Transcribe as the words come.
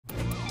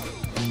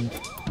Hey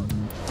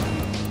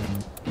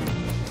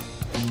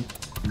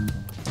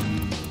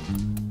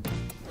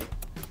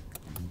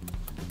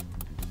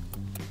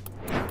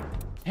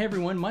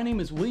everyone, my name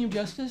is William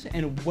Justice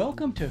and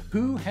welcome to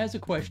Who Has a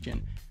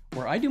Question,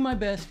 where I do my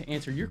best to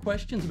answer your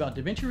questions about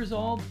Davinci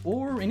Resolve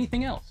or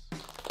anything else.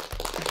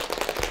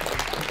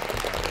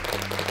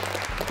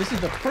 This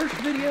is the first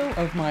video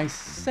of my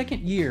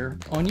second year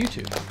on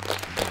YouTube.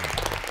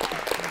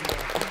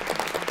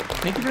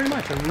 Thank you very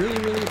much, I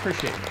really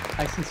appreciate it.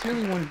 I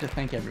sincerely wanted to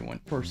thank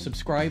everyone for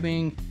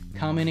subscribing,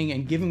 commenting,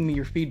 and giving me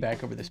your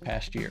feedback over this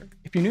past year.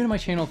 If you're new to my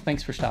channel,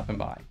 thanks for stopping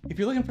by. If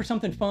you're looking for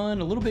something fun,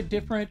 a little bit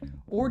different,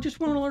 or just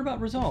want to learn about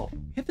Resolve,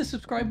 hit the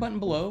subscribe button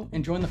below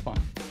and join the fun.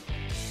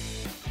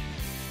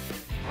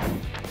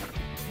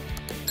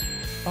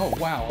 Oh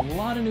wow, a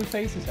lot of new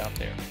faces out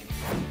there.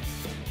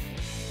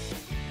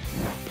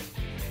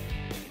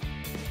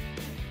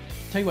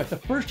 Tell you what, the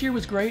first year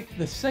was great,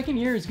 the second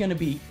year is going to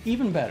be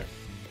even better.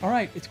 All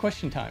right, it's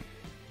question time.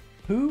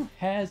 Who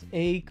has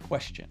a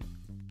question?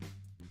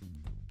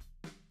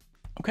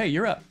 Okay,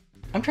 you're up.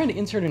 I'm trying to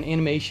insert an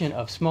animation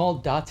of small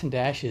dots and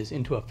dashes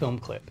into a film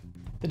clip.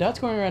 The dots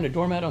going around a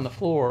doormat on the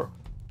floor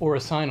or a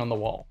sign on the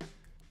wall.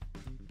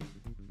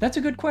 That's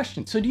a good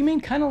question. So do you mean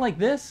kind of like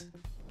this?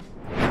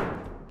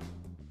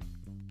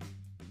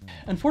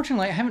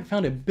 Unfortunately, I haven't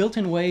found a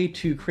built-in way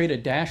to create a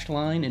dashed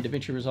line in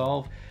Davinci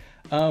Resolve.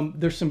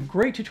 There's some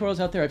great tutorials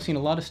out there. I've seen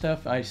a lot of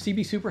stuff.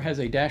 CB Super has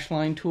a dash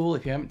line tool.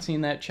 If you haven't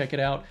seen that, check it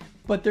out.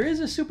 But there is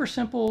a super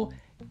simple,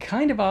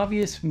 kind of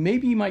obvious,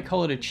 maybe you might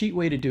call it a cheat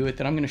way to do it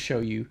that I'm going to show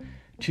you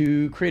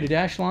to create a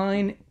dash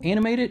line,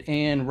 animate it,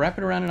 and wrap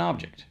it around an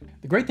object.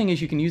 The great thing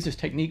is you can use this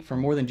technique for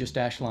more than just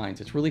dash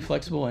lines. It's really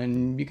flexible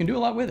and you can do a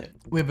lot with it.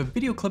 We have a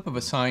video clip of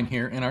a sign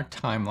here in our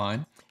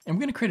timeline, and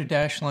we're going to create a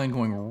dash line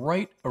going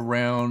right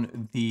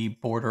around the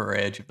border or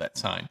edge of that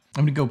sign.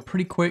 I'm going to go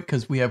pretty quick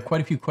because we have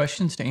quite a few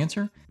questions to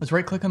answer. Let's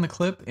right click on the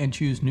clip and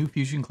choose New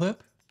Fusion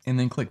Clip, and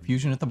then click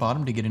Fusion at the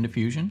bottom to get into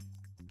Fusion.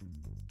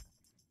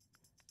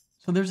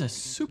 So there's a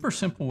super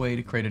simple way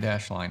to create a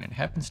dash line. It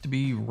happens to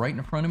be right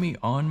in front of me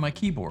on my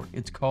keyboard.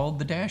 It's called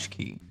the dash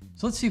key.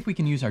 So let's see if we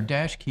can use our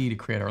dash key to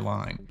create our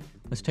line.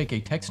 Let's take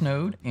a text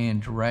node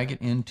and drag it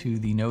into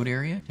the node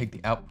area. Take the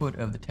output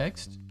of the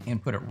text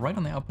and put it right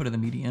on the output of the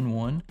media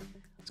N1.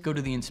 Let's go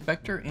to the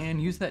inspector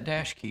and use that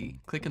dash key.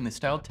 Click in the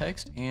styled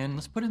text and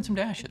let's put in some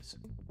dashes.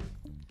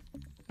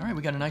 All right,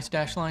 we got a nice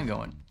dash line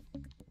going.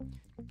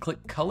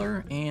 Click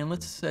color and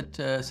let's set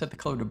the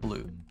color to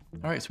blue.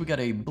 All right, so we got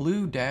a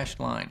blue dashed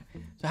line.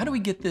 So how do we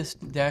get this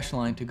dashed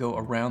line to go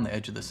around the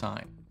edge of the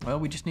sign? Well,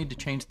 we just need to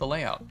change the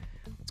layout.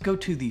 Let's go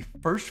to the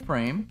first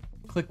frame,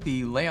 click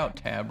the layout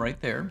tab right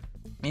there,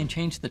 and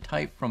change the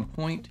type from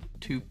point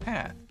to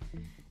path.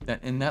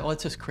 That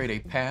lets us create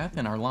a path,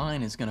 and our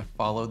line is going to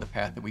follow the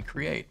path that we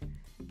create.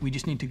 We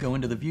just need to go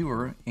into the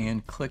viewer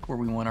and click where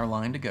we want our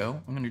line to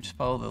go. I'm going to just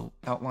follow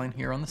the outline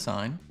here on the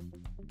sign.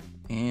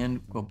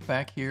 And go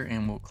back here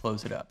and we'll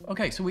close it up.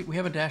 Okay, so we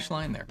have a dash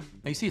line there.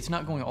 Now you see it's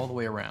not going all the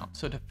way around.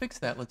 So to fix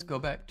that, let's go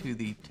back to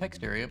the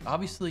text area.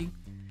 Obviously,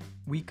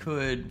 we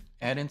could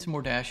add in some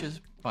more dashes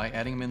by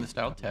adding them in the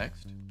styled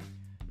text.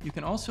 You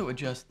can also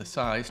adjust the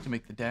size to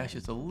make the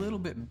dashes a little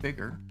bit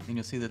bigger, and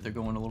you'll see that they're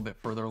going a little bit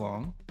further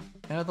along.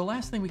 Now the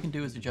last thing we can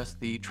do is adjust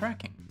the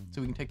tracking.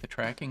 So we can take the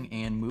tracking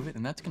and move it,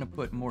 and that's going to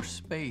put more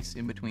space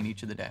in between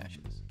each of the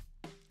dashes.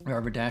 We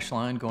have a dash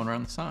line going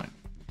around the sign.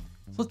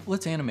 So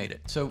let's animate it.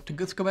 So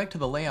let's go back to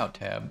the layout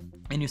tab,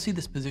 and you see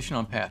this position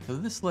on path. So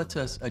this lets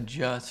us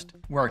adjust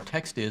where our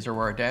text is or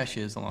where our dash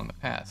is along the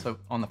path. So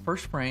on the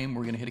first frame,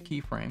 we're going to hit a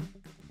keyframe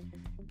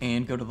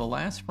and go to the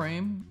last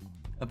frame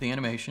of the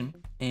animation,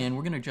 and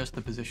we're going to adjust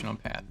the position on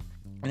path.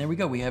 And there we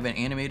go. We have an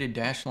animated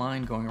dash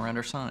line going around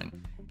our sign.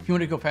 If you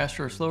want to go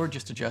faster or slower,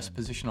 just adjust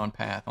position on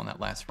path on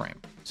that last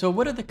frame. So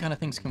what other kind of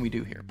things can we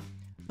do here?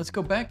 Let's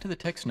go back to the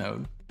text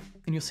node.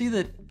 And you'll see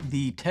that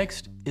the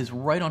text is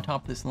right on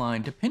top of this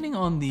line, depending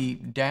on the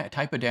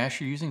type of dash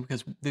you're using,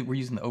 because we're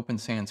using the Open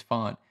Sans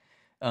font.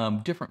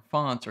 Different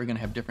fonts are going to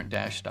have different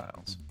dash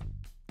styles,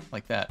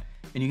 like that.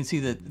 And you can see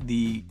that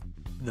the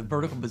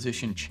vertical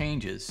position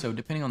changes. So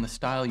depending on the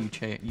style you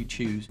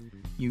choose,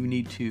 you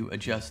need to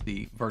adjust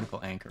the vertical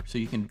anchor. So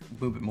you can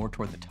move it more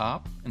toward the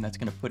top, and that's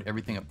going to put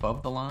everything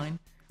above the line,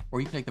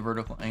 or you can take the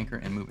vertical anchor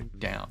and move it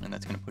down, and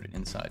that's going to put it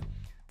inside.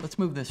 Let's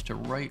move this to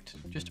right,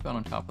 just about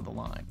on top of the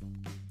line.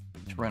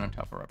 Right on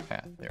top of our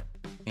path there.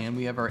 And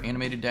we have our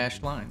animated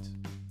dashed lines.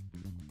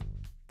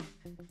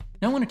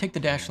 Now I want to take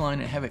the dash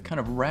line and have it kind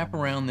of wrap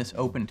around this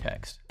open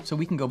text. So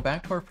we can go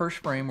back to our first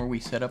frame where we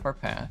set up our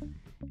path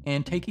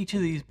and take each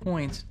of these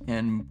points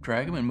and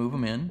drag them and move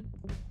them in,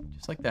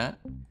 just like that.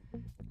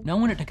 Now I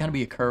want it to kind of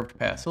be a curved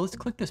path. So let's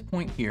click this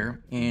point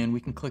here and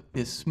we can click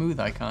this smooth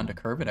icon to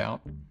curve it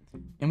out.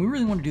 And we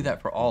really want to do that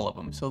for all of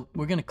them. So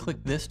we're going to click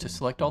this to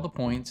select all the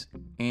points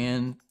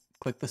and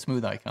click the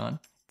smooth icon.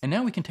 And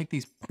now we can take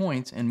these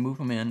points and move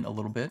them in a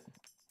little bit.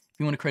 If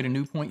you want to create a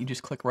new point, you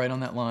just click right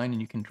on that line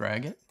and you can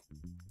drag it.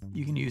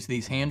 You can use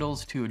these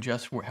handles to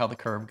adjust how the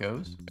curve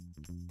goes.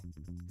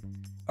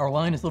 Our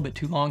line is a little bit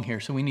too long here,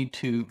 so we need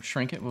to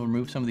shrink it. We'll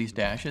remove some of these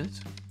dashes,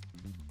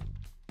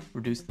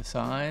 reduce the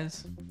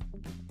size,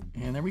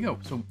 and there we go.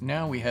 So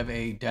now we have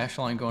a dash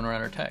line going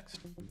around our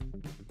text.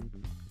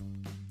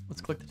 Let's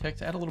click the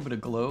text, add a little bit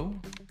of glow,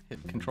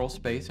 hit Control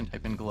Space and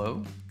type in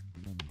glow.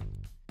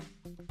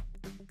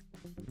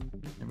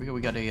 There we go,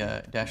 we got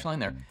a dash line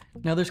there.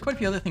 Now there's quite a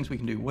few other things we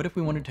can do. What if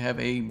we wanted to have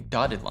a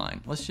dotted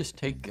line? Let's just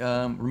take,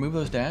 remove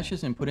those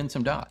dashes and put in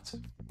some dots.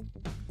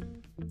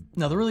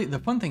 Now the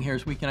fun thing here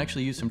is we can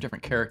actually use some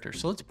different characters.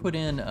 So let's put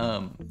in,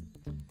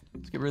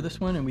 let's get rid of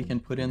this one and we can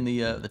put in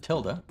the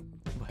tilde.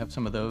 We'll have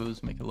some of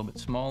those, make it a little bit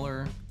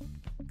smaller.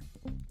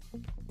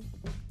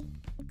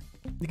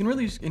 You can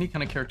really use any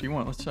kind of character you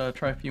want. Let's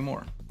try a few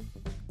more.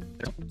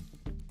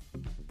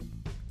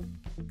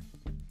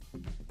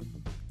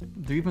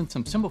 There are even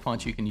some symbol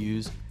fonts you can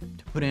use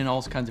to put in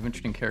all kinds of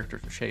interesting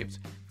characters or shapes.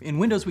 In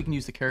Windows, we can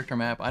use the character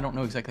map. I don't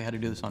know exactly how to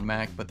do this on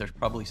Mac, but there's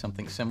probably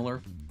something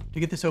similar. To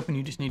get this open,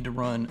 you just need to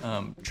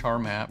run char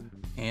map,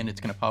 and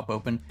it's going to pop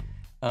open.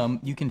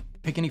 You can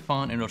pick any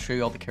font, and it'll show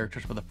you all the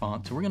characters for the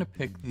font. So we're going to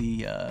pick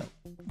the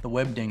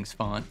Webdings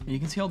font, and you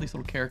can see all these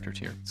little characters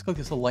here. Let's click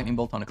this little lightning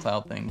bolt on a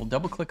cloud thing. We'll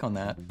double click on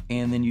that,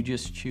 and then you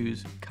just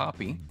choose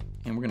copy,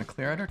 and we're going to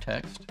clear out our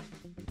text.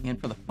 And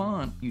for the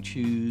font, you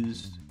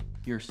choose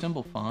your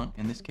symbol font.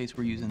 In this case,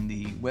 we're using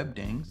the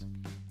Webdings,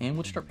 and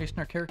we'll start pasting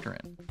our character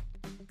in.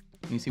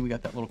 And you see we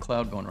got that little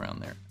cloud going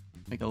around there.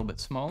 Make it a little bit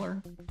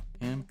smaller,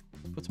 and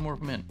put some more of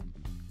them in.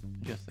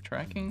 Adjust the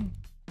tracking.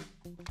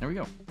 There we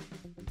go.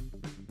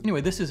 Anyway,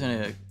 this is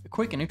a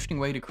quick and interesting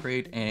way to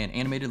create an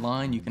animated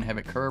line. You can have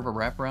it curve or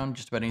wrap around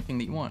just about anything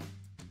that you want.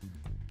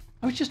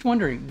 I was just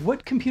wondering,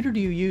 what computer do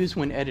you use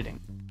when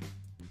editing?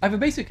 I have a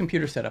basic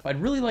computer setup.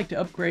 I'd really like to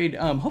upgrade.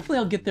 Hopefully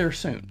I'll get there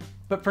soon.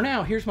 But for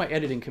now, here's my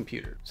editing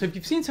computer. So if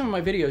you've seen some of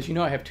my videos, you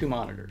know I have two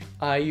monitors.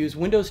 I use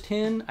Windows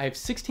 10. I have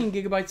 16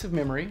 gigabytes of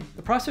memory.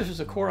 The processor is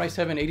a Core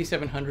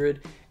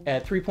i7-8700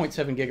 at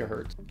 3.7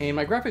 gigahertz. And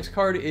my graphics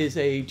card is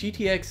a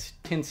GTX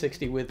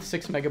 1060 with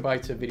 6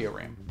 megabytes of video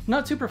RAM.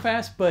 Not super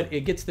fast, but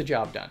it gets the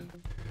job done.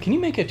 Can you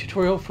make a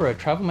tutorial for a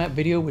travel map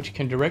video which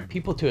can direct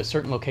people to a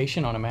certain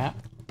location on a map?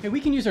 Okay, we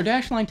can use our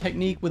dash line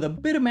technique with a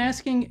bit of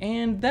masking,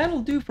 and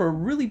that'll do for a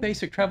really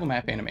basic travel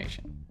map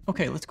animation.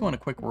 Okay, let's go on a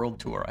quick world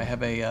tour. I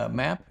have a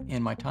map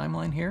in my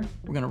timeline here.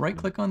 We're gonna right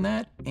click on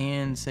that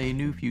and say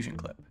new Fusion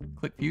clip.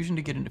 Click Fusion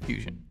to get into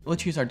Fusion.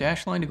 Let's use our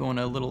dash line to go on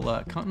a little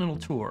continental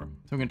tour.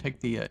 So we're gonna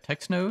take the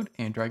text node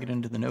and drag it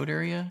into the node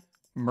area,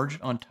 merge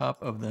it on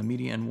top of the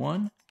media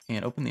N1,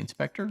 and open the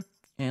inspector.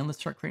 And let's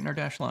start creating our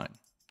dash line.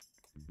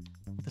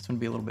 This one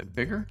will be a little bit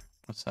bigger.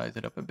 Let's size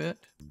it up a bit.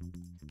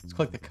 Let's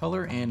click the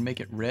color and make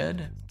it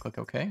red. Click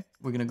OK.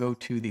 We're going to go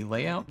to the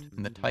layout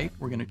and the type.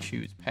 We're going to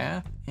choose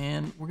path,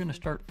 and we're going to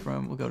start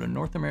from, we'll go to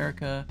North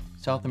America,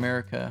 South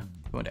America,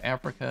 go into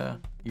Africa,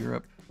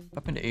 Europe,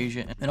 up into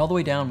Asia, and all the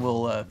way down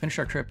we'll finish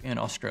our trip in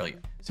Australia.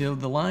 So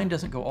the line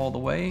doesn't go all the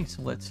way,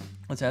 so let's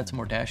add some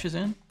more dashes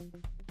in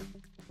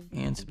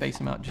and space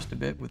them out just a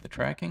bit with the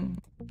tracking.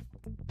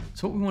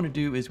 So what we want to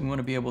do is we want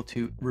to be able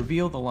to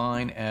reveal the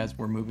line as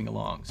we're moving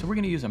along. So we're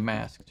going to use a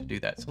mask to do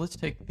that. So let's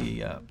take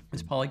the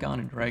this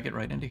polygon and drag it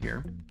right into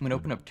here. I'm going to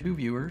open up two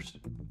viewers,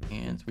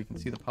 and so we can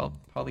see the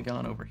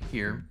polygon over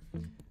here.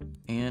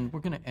 And we're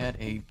going to add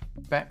a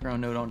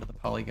background node onto the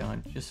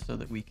polygon just so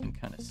that we can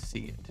kind of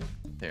see it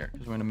there,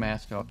 because we're going to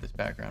mask off this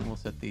background. We'll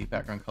set the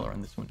background color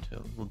on this one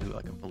to, we'll do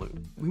like a blue.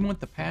 We want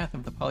the path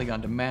of the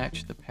polygon to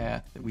match the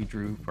path that we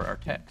drew for our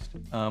text.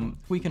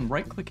 We can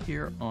right click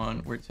here on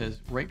where it says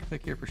right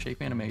click here for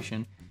shape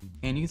animation,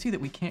 and you can see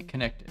that we can't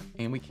connect it,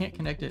 and we can't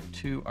connect it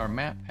to our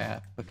map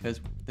path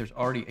because there's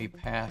already a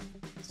path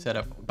set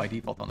up by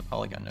default on the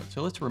polygon node.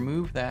 So let's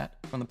remove that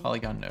from the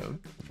polygon node.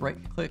 Let's right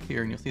click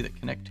here and you'll see that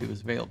connect to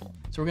is available.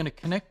 So we're going to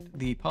connect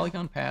the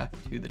polygon path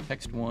to the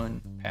text1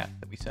 path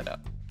that we set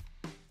up.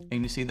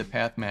 And you see the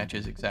path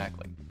matches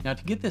exactly. Now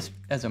to get this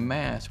as a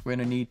mask, we're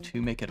going to need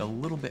to make it a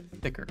little bit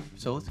thicker.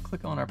 So let's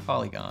click on our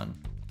polygon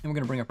and we're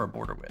going to bring up our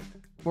border width.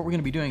 What we're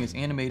going to be doing is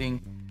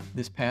animating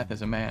this path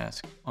as a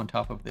mask on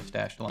top of this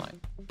dashed line.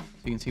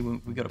 So you can see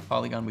when we go to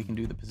polygon, we can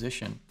do the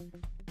position,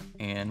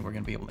 and we're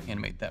going to be able to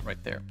animate that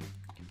right there.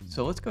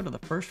 So let's go to the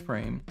first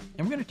frame,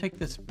 and we're going to take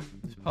this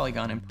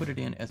polygon and put it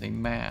in as a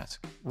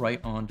mask right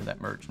onto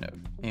that merge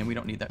node. And we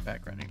don't need that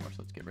background anymore, so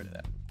let's get rid of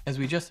that. As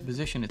we adjust the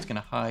position, it's going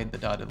to hide the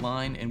dotted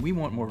line, and we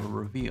want more of a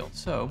reveal.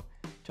 So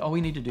all we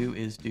need to do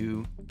is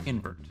do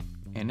invert.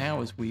 And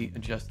now as we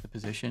adjust the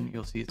position,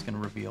 you'll see it's going to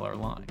reveal our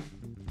line.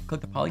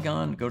 Click the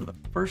polygon, go to the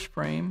first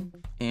frame,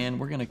 and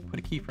we're going to put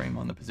a keyframe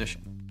on the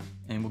position.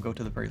 And we'll go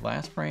to the very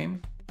last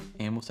frame,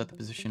 and we'll set the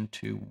position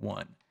to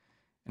 1.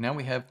 And now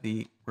we have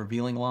the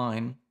revealing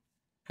line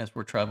as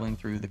we're traveling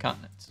through the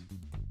continents.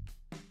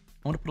 I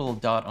want to put a little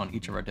dot on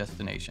each of our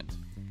destinations.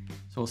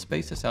 So we'll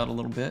space this out a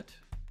little bit.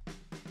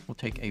 We'll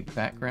take a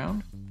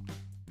background.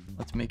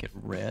 Let's make it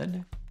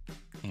red.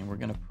 And we're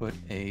going to put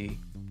a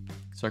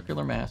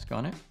circular mask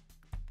on it,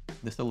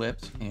 this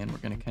ellipse, and we're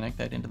going to connect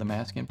that into the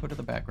mask input of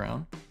the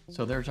background.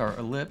 So there's our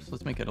ellipse.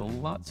 Let's make it a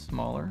lot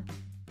smaller.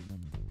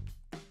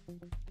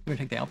 We We're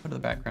gonna take the output of the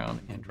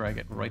background and drag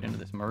it right into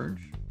this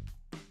merge.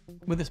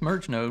 With this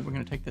merge node, we're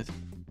gonna take this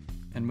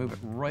and move it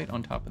right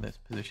on top of this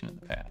position in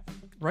the path.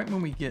 Right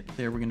when we get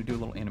there, we're gonna do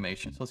a little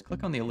animation. So let's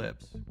click on the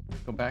ellipse,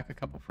 go back a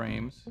couple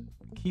frames,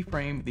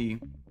 keyframe the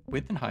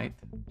width and height,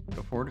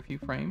 go forward a few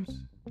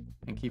frames,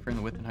 and keyframe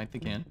the width and height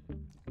again.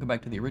 Go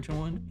back to the original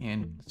one,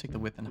 and let's take the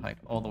width and height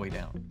all the way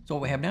down. So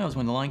what we have now is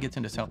when the line gets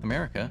into South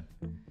America,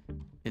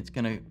 it's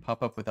gonna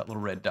pop up with that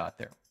little red dot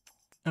there.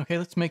 Okay,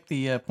 let's make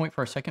the point for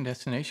our second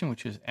destination,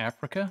 which is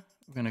Africa.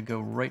 We're gonna go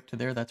right to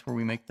there. That's where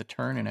we make the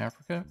turn in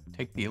Africa.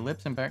 Take the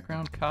ellipse and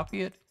background,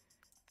 copy it,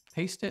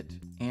 paste it,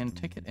 and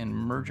take it and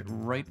merge it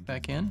right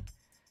back in.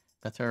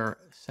 That's our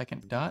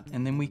second dot.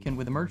 And then we can,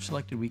 with the merge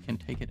selected, we can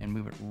take it and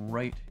move it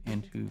right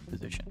into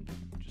position,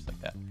 just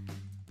like that.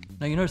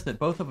 Now you notice that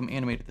both of them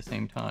animate at the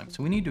same time.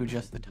 So we need to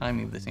adjust the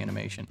timing of this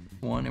animation.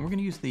 And we're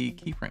gonna use the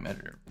keyframe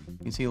editor. You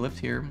can see ellipse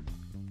here.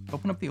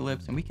 Open up the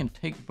ellipse and we can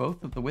take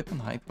both of the width and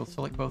height. We'll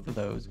select both of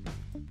those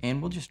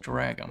and we'll just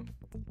drag them.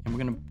 And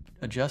we're gonna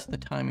adjust the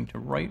timing to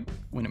right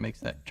when it makes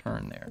that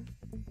turn there.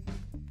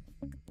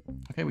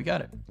 Okay, we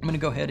got it. I'm gonna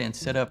go ahead and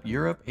set up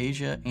Europe,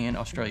 Asia, and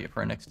Australia for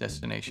our next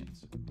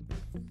destinations.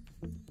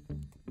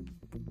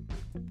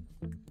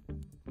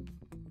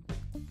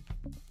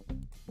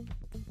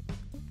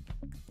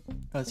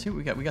 Let's see what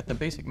we got. We got the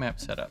basic map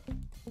set up.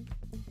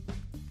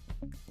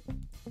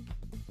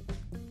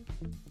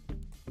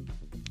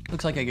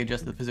 Looks like I can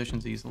adjust the positions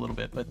of these a little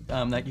bit, but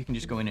that you can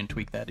just go in and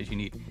tweak that as you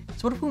need.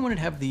 So what if we wanted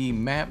to have the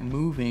map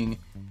moving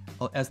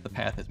as the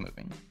path is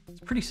moving? It's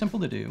pretty simple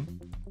to do.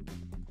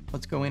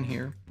 Let's go in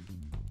here.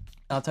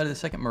 Outside of the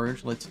second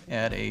merge, let's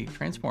add a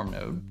transform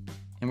node.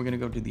 And we're gonna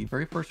go to the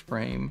very first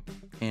frame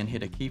and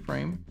hit a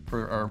keyframe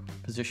for our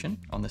position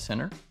on the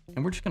center.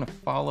 And we're just gonna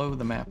follow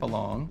the map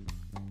along.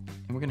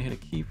 And we're gonna hit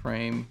a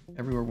keyframe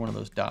everywhere one of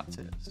those dots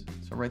is.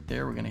 So right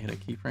there, we're gonna hit a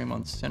keyframe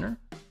on center.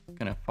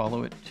 Gonna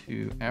follow it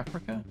to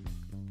Africa,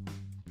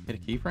 hit a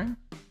keyframe,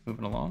 move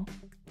it along.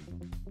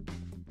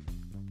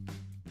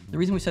 The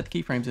reason we set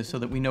the keyframes is so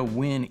that we know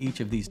when each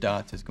of these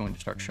dots is going to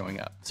start showing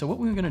up. So what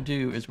we're gonna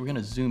do is we're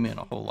gonna zoom in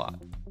a whole lot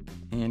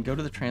and go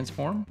to the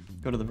transform,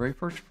 go to the very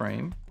first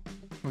frame.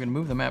 We're gonna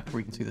move the map where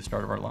we can see the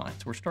start of our line.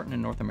 So we're starting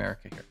in North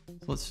America here.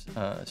 So let's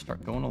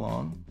start going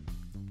along.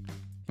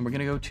 And we're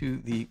gonna go to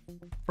the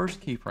first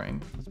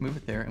keyframe, let's move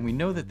it there, and we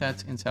know that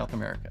that's in South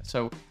America.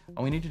 So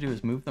all we need to do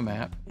is move the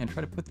map and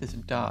try to put this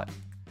dot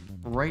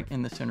right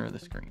in the center of the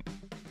screen.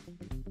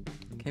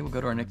 Okay, we'll go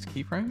to our next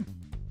keyframe.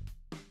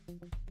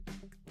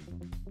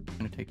 I'm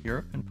gonna take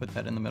Europe and put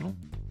that in the middle.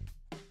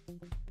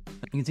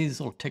 You can see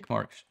these little tick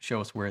marks show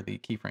us where the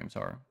keyframes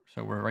are.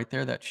 So we're right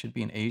there, that should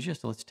be in Asia.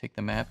 So let's take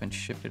the map and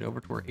shift it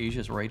over to where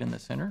Asia is right in the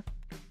center.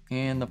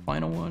 And the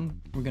final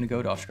one, we're gonna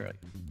go to Australia.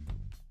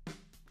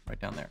 Right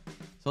down there.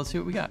 So let's see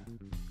what we got.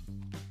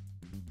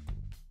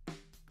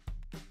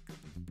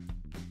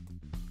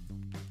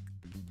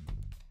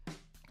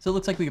 So it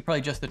looks like we could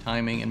probably adjust the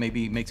timing and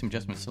maybe make some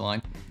adjustments to the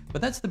line,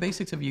 but that's the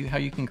basics of how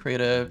you can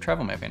create a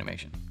travel map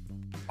animation.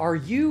 Are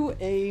you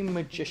a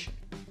magician?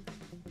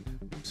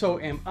 So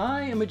am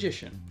I a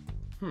magician?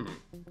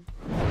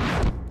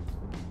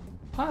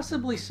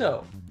 Possibly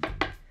so.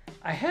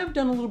 I have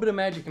done a little bit of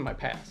magic in my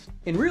past.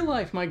 In real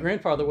life, my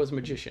grandfather was a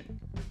magician.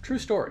 True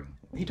story.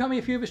 He taught me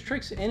a few of his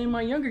tricks, and in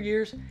my younger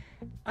years,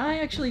 I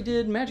actually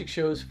did magic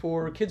shows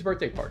for kids'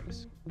 birthday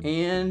parties.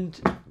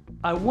 And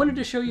I wanted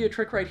to show you a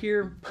trick right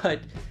here, but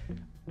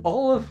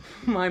all of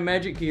my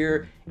magic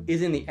gear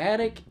is in the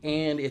attic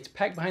and it's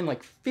packed behind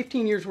like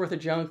 15 years worth of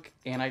junk,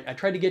 and I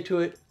tried to get to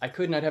it. I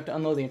couldn't. I'd have to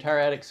unload the entire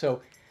attic.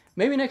 So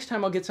maybe next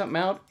time I'll get something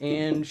out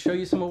and show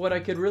you some of what I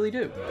could really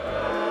do.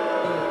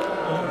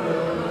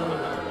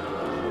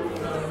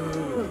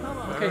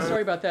 Okay,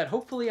 sorry about that.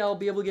 Hopefully I'll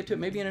be able to get to it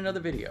maybe in another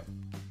video.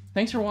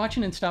 Thanks for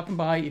watching and stopping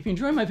by. If you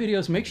enjoy my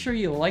videos, make sure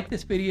you like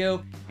this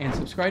video and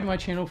subscribe to my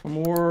channel for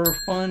more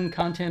fun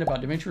content about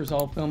Davinci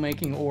Resolve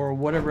filmmaking or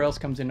whatever else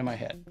comes into my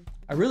head.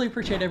 I really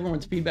appreciate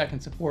everyone's feedback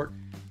and support.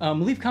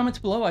 Leave comments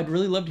below. I'd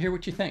really love to hear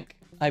what you think.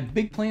 I have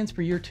big plans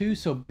for year 2,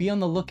 so be on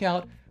the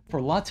lookout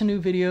for lots of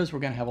new videos. We're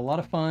gonna have a lot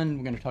of fun.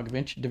 We're gonna talk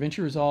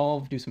Davinci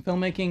Resolve, do some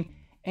filmmaking,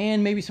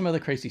 and maybe some other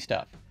crazy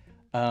stuff.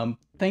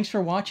 Thanks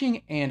for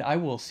watching, and I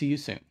will see you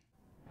soon.